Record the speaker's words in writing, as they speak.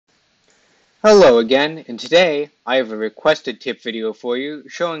Hello again, and today I have a requested tip video for you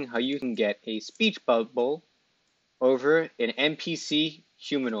showing how you can get a speech bubble over an NPC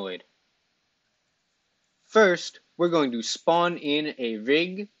humanoid. First, we're going to spawn in a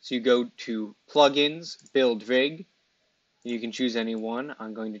rig, so you go to Plugins, Build Rig. You can choose any one.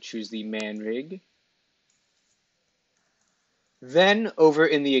 I'm going to choose the Man rig. Then over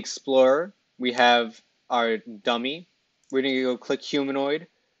in the Explorer, we have our dummy. We're going to go click Humanoid.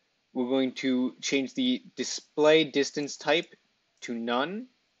 We're going to change the display distance type to none.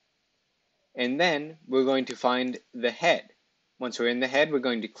 And then we're going to find the head. Once we're in the head, we're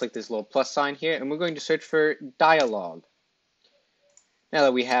going to click this little plus sign here, and we're going to search for dialogue. Now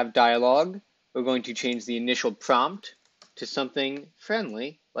that we have dialogue, we're going to change the initial prompt to something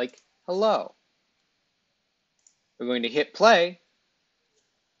friendly, like hello. We're going to hit play,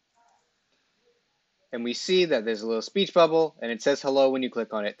 and we see that there's a little speech bubble, and it says hello when you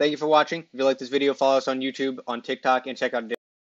click on it. Thank you for watching. If you like this video, follow us on YouTube, on TikTok, and check out